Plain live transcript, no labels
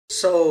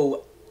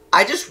So,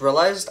 I just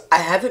realized I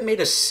haven't made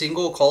a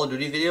single Call of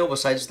Duty video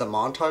besides the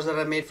montage that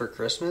I made for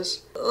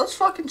Christmas. Let's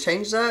fucking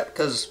change that,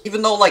 because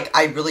even though, like,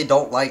 I really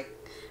don't like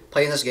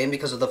playing this game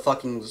because of the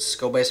fucking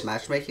skill-based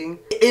matchmaking,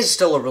 it is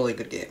still a really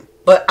good game.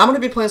 But I'm going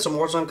to be playing some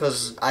Warzone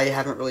because I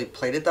haven't really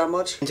played it that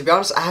much. And to be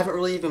honest, I haven't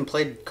really even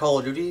played Call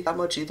of Duty that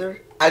much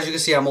either. As you can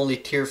see, I'm only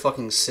tier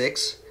fucking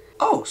 6.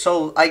 Oh,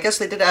 so I guess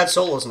they did add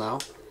solos now.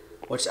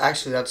 Which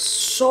actually, that's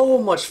so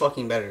much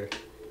fucking better.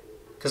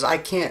 Because I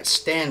can't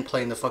stand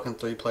playing the fucking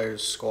 3-player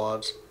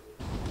squads.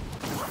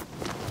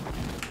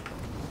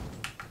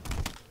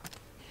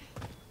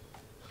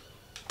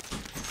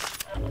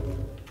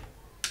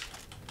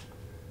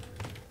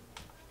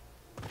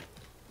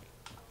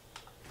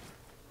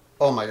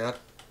 Oh my god.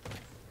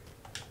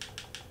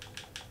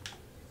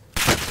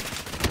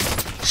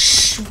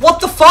 Shh, what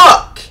the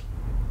fuck?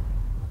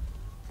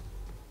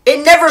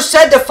 It never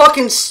said to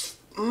fucking...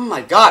 Oh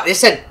my god, it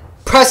said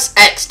press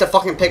X to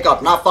fucking pick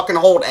up, not fucking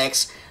hold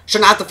X.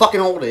 Shouldn't have to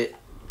fucking hold it.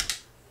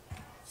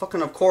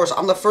 Fucking of course,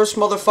 I'm the first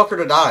motherfucker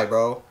to die,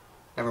 bro.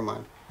 Never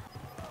mind.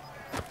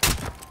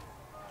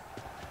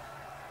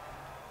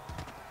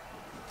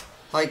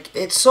 Like,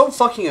 it's so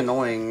fucking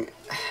annoying.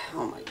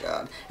 Oh my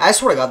god. I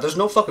swear to god, there's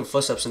no fucking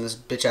footsteps in this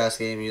bitch ass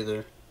game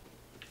either.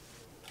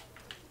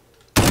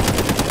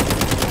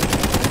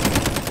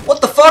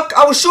 What the fuck?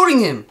 I was shooting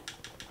him!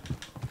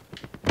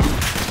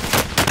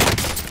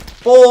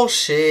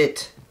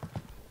 Bullshit.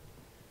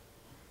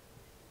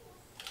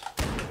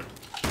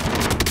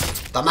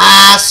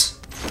 Dumbass!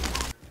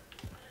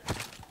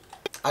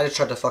 I just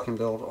tried to fucking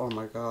build. Oh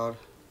my god.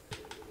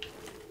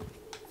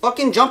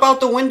 Fucking jump out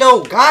the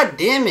window. God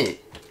damn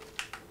it.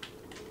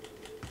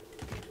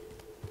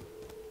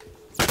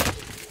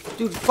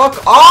 Dude,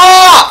 fuck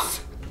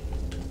off!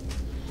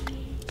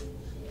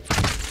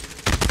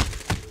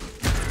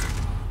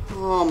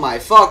 Oh my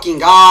fucking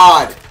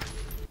god.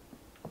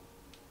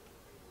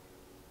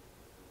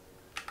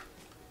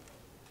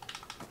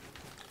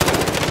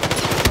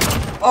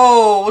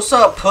 Oh, what's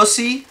up,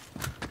 pussy?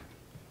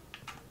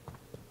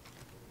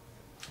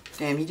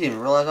 Damn, he didn't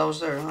realize I was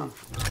there, huh?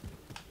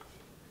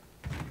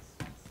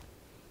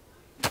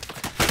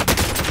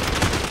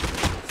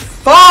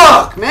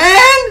 Fuck,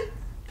 man!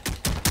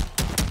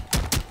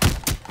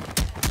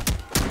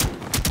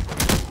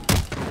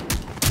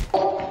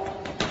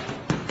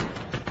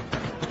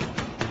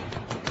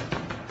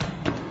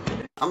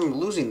 I'm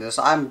losing this.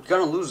 I'm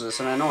gonna lose this,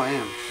 and I know I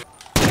am.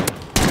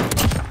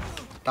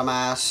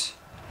 Dumbass.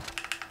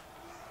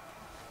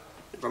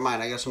 Never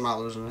mind, I guess I'm not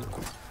losing it.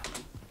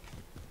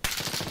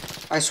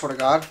 I swear to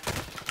god.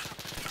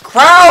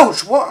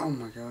 Crouch! What? Oh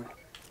my god.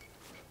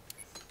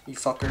 You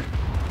fucker.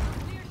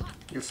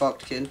 You're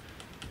fucked, kid.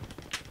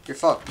 You're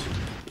fucked.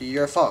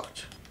 You're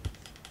fucked.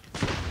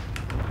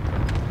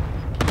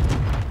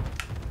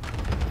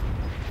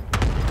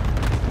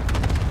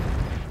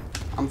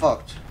 I'm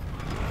fucked.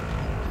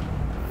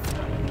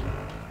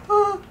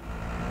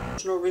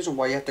 There's no reason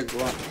why you have to go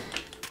up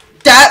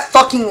that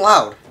fucking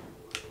loud.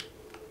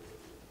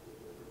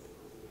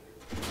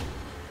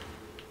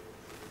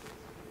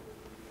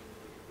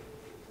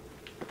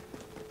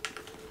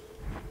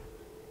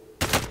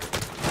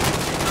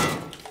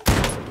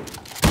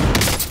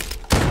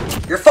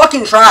 You're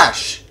fucking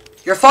trash.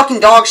 You're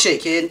fucking dog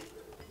shit, kid.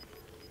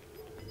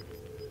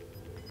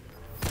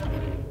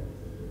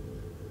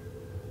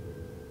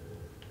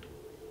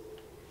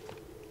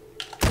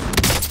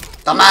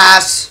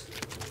 Dumbass.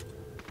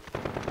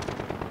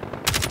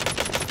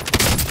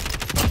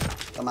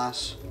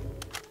 Dumbass.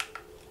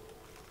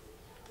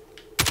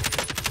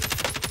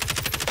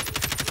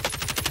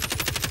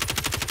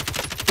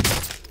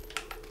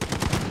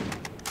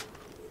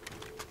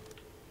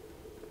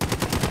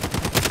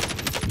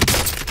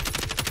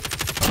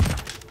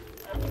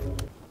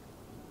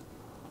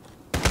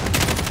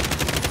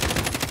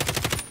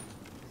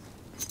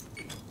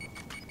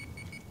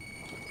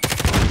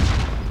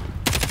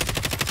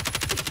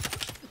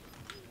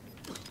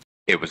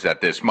 It was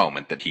at this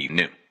moment that he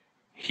knew.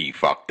 He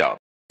fucked up.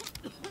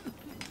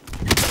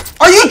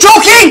 Are you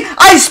joking?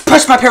 I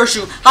pressed my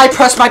parachute. I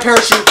pressed my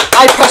parachute.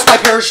 I pressed my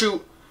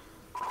parachute.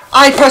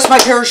 I pressed my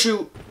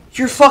parachute.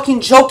 You're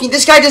fucking joking.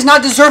 This guy does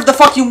not deserve the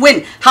fucking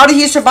win. How did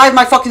he survive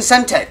my fucking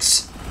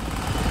Semtex?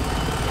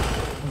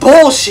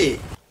 Bullshit.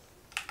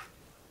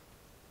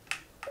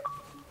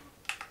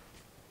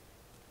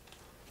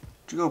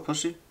 Where'd you go,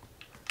 pussy?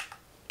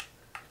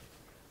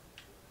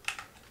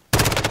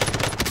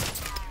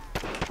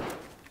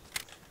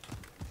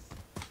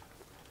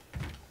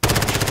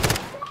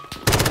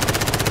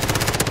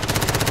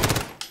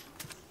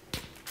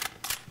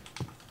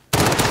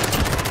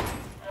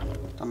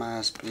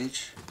 Dumbass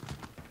bitch.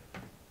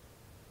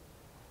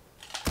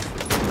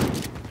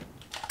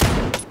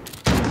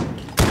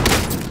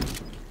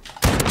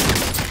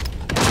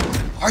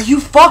 Are you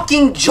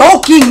fucking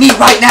joking me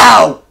right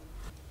now?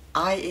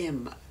 I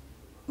am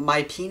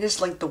my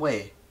penis length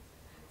away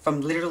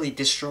from literally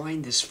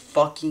destroying this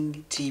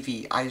fucking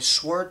TV. I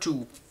swear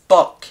to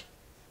fuck.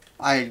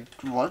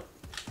 What?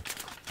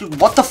 Dude,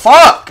 what the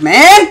fuck,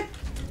 man?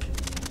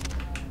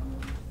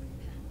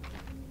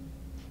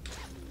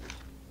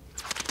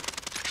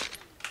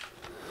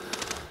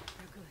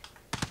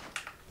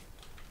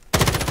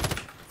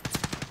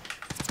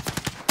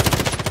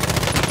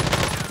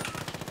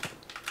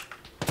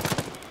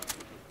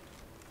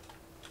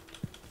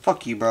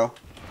 Fuck you, bro.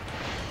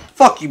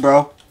 Fuck you,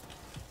 bro.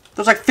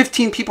 There's like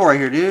 15 people right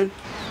here, dude.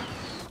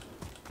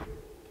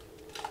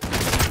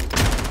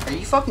 Are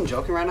you fucking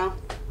joking right now?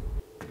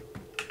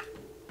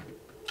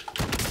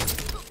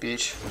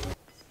 Bitch.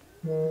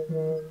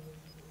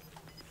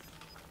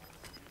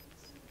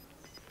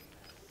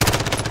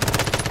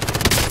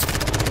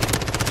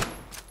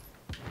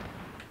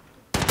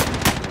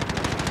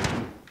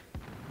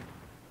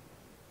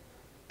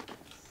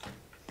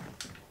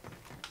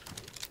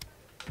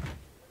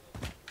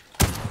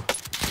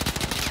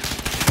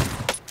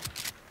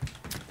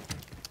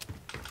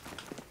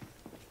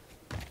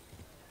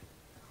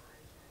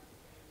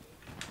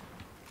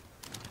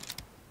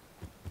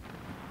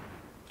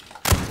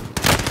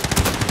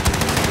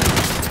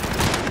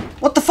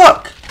 What the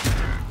fuck?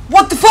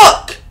 What the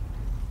fuck?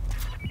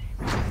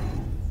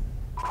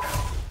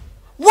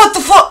 What the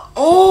fuck?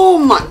 Oh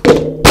my.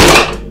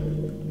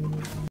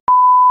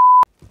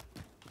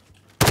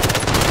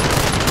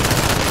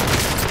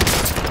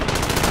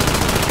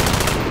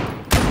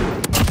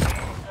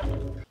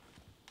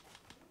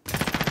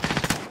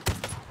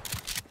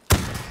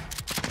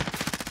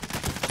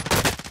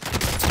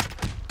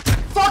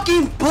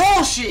 Fucking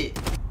bullshit.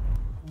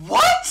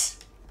 What?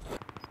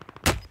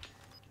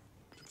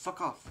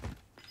 Fuck off.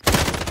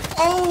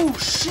 Oh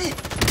shit!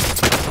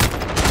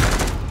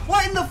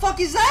 What in the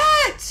fuck is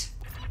that?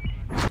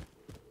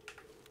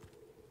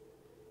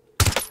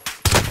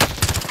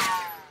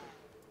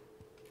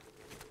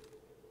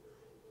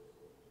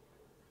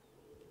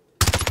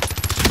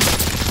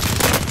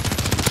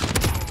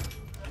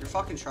 You're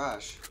fucking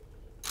trash.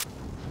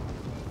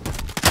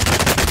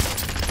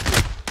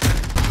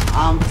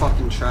 I'm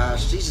fucking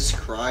trash. Jesus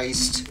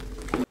Christ.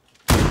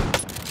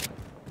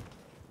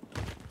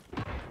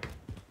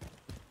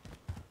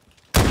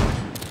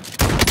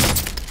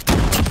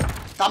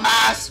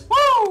 Dumbass!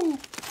 Woo!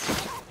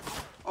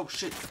 Oh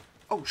shit.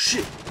 Oh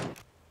shit.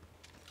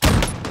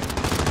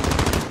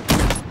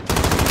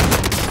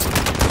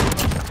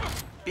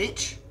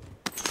 Bitch.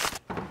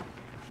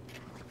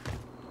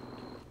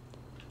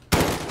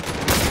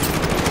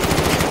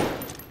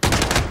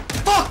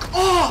 Fuck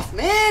off,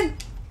 man!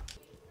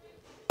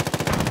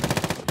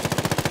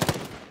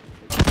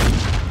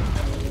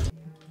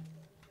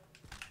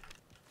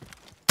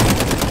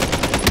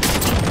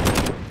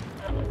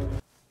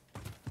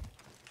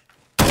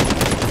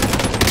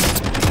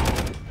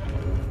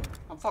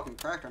 I'm fucking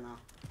cracked right now.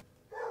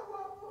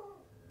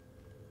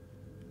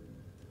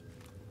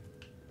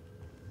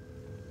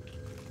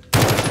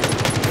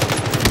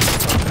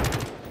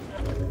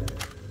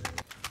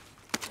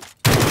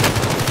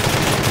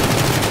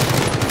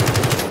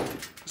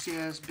 Pussy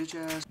ass, bitch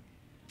ass.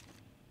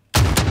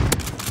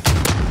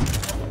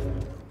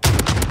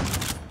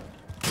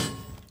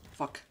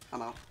 Fuck,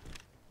 I'm out.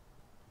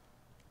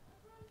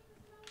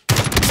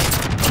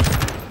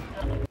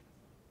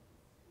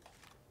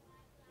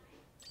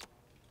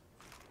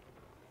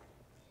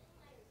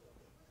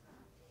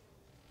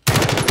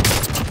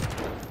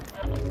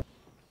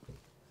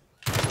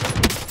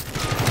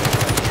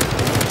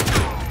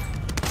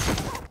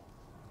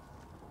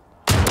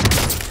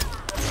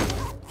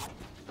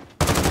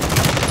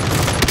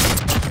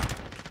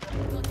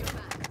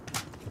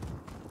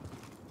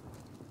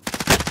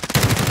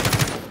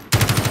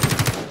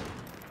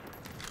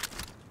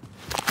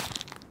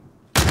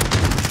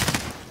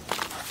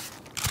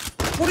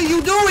 What are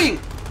you doing?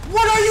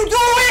 What are you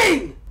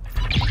doing?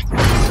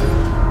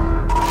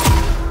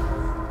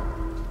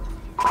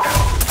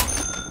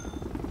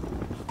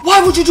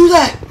 Why would you do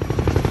that?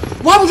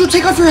 Why would you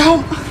take off your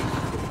helmet?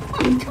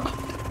 Oh my god.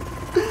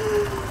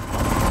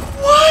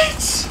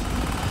 What?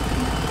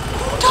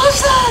 Who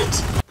does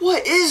that?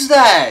 What is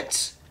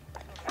that?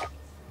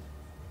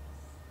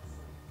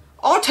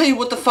 I'll tell you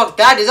what the fuck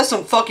that is. That's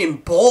some fucking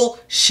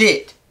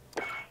bullshit.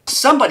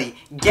 Somebody,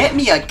 get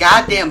me a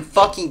goddamn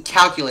fucking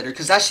calculator,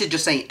 because that shit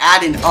just ain't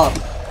adding up.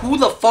 Who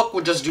the fuck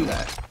would just do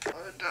that? God,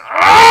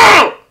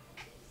 I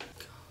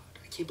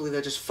can't believe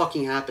that just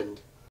fucking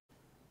happened.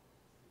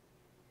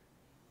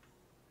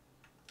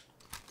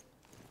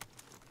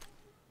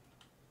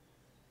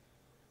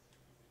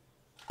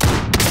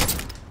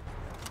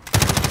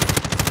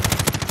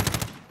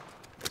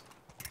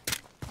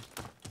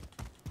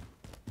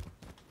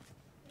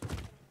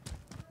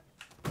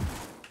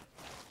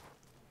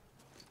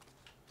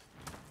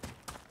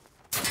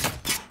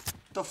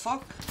 The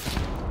fuck?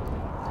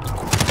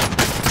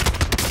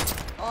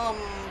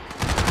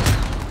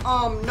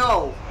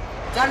 No.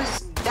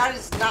 That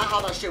is not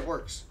how that shit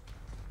works.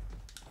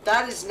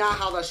 That is not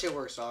how that shit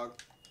works, dog.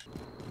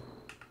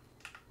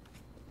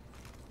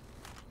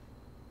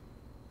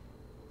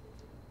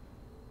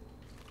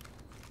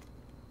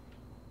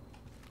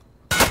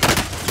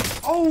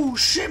 Oh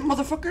shit,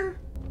 motherfucker!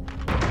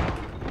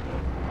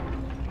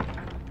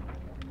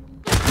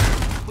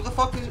 Who the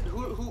fuck is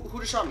who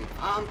just shot me?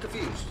 I'm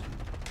confused.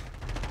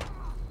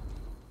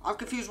 I'm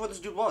confused what this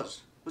dude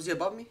was. Was he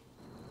above me?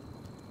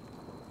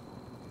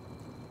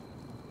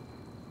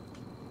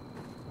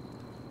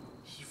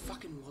 He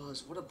fucking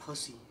was. What a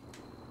pussy.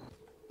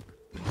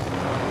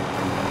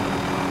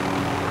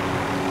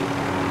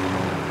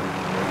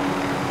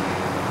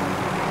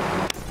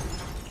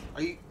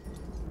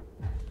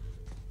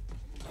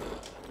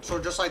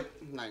 just like,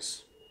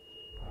 nice.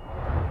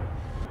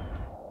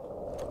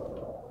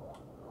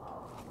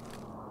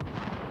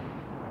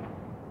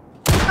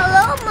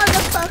 Hello,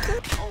 motherfucker.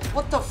 Oh,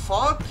 what the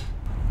fuck?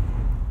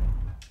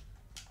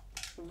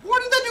 Where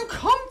did that dude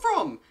come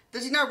from?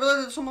 Does he not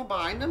realize there's someone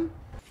behind him?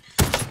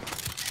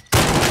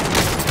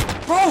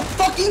 Bro,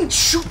 fucking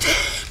shoot!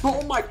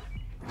 Oh my...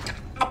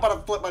 I'm about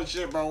to flip my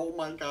shit, bro. Oh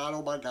my god,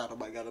 oh my god, oh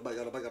my god, oh my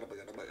god, oh my god, oh my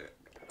god, oh my god.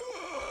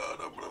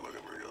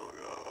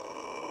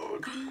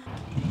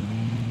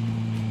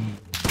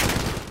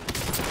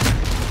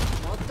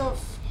 What the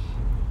f...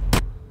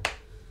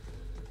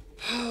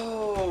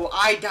 Oh,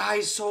 I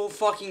die so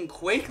fucking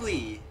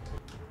quickly.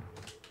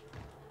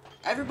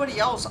 Everybody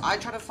else, I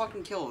try to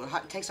fucking kill.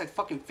 It takes like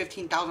fucking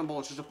 15,000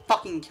 bullets just to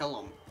fucking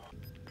kill them.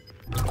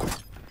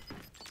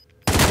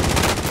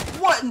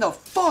 What in the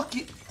fuck?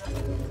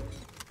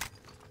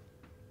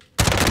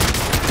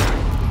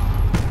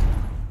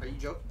 Are you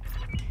joking?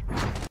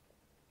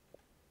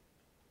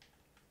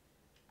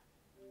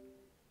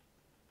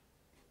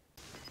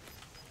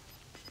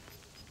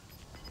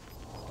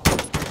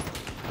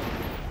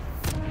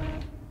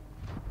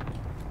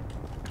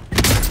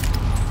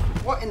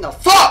 What in the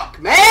fuck,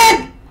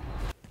 man?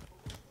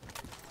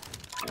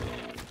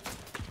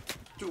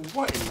 Dude,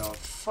 what in the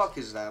fuck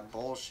is that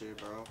bullshit,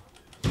 bro?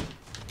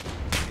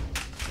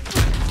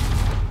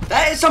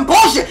 That is some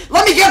bullshit!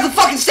 Let me get up the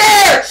fucking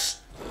stairs!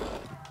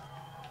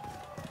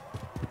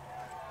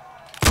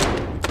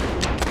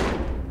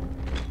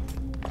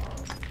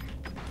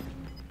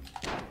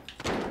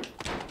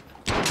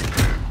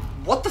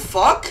 What the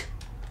fuck?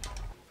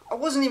 I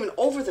wasn't even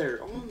over there.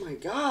 Oh my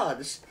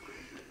god.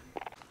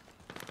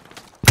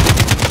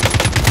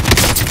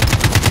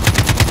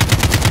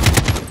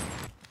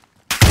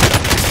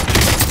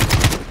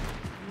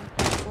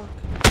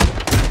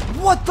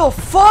 What the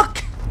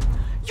fuck?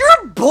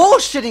 You're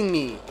bullshitting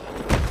me.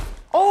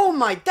 Oh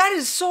my, that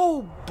is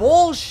so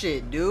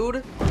bullshit,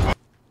 dude.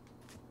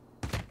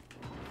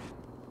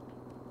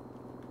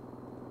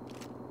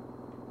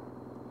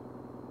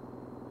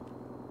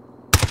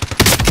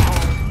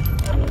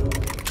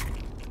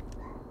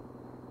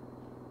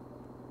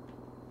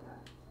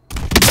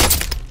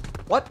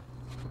 What?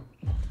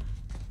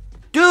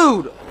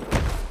 Dude!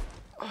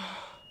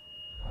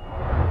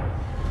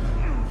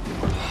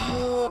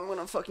 I'm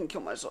gonna fucking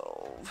kill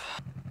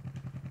myself.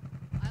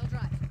 I'll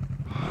drive.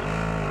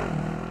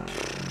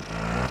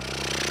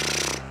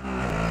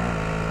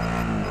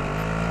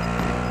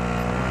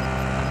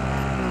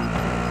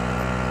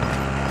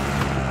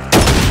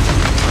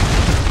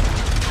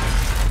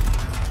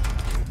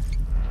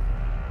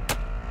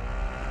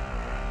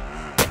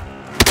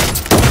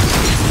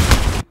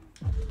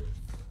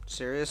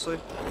 Seriously?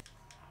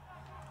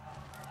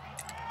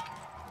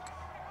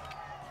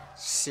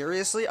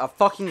 Seriously? A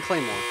fucking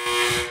claymore.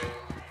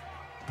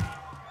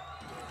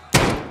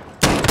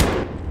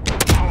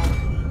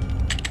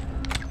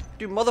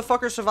 Dude,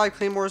 motherfuckers survive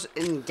claymores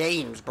in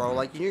games, bro.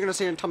 Like, you're gonna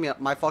sit here and tell me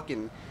my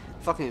fucking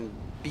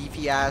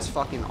beefy ass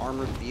fucking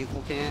armored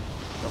vehicle can't?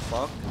 The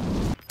fuck?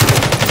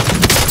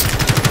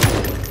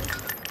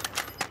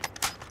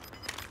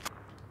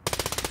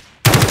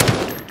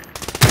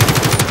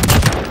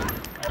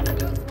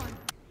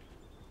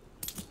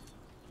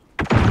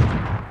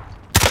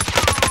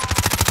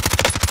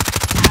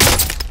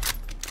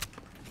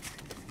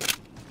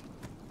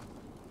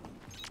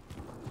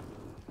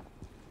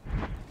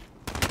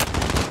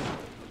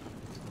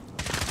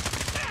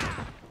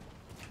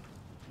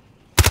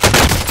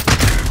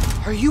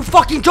 Are you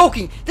fucking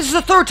joking? This is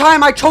the third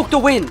time I choked a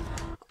win.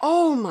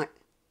 Oh my.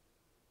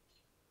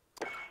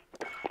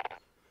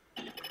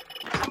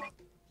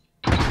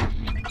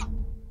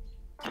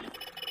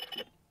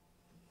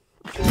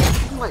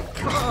 Oh my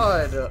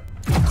god.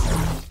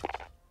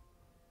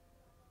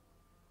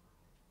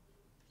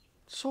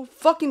 So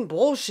fucking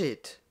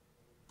bullshit.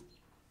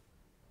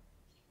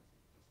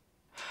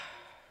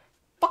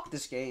 Fuck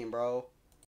this game, bro.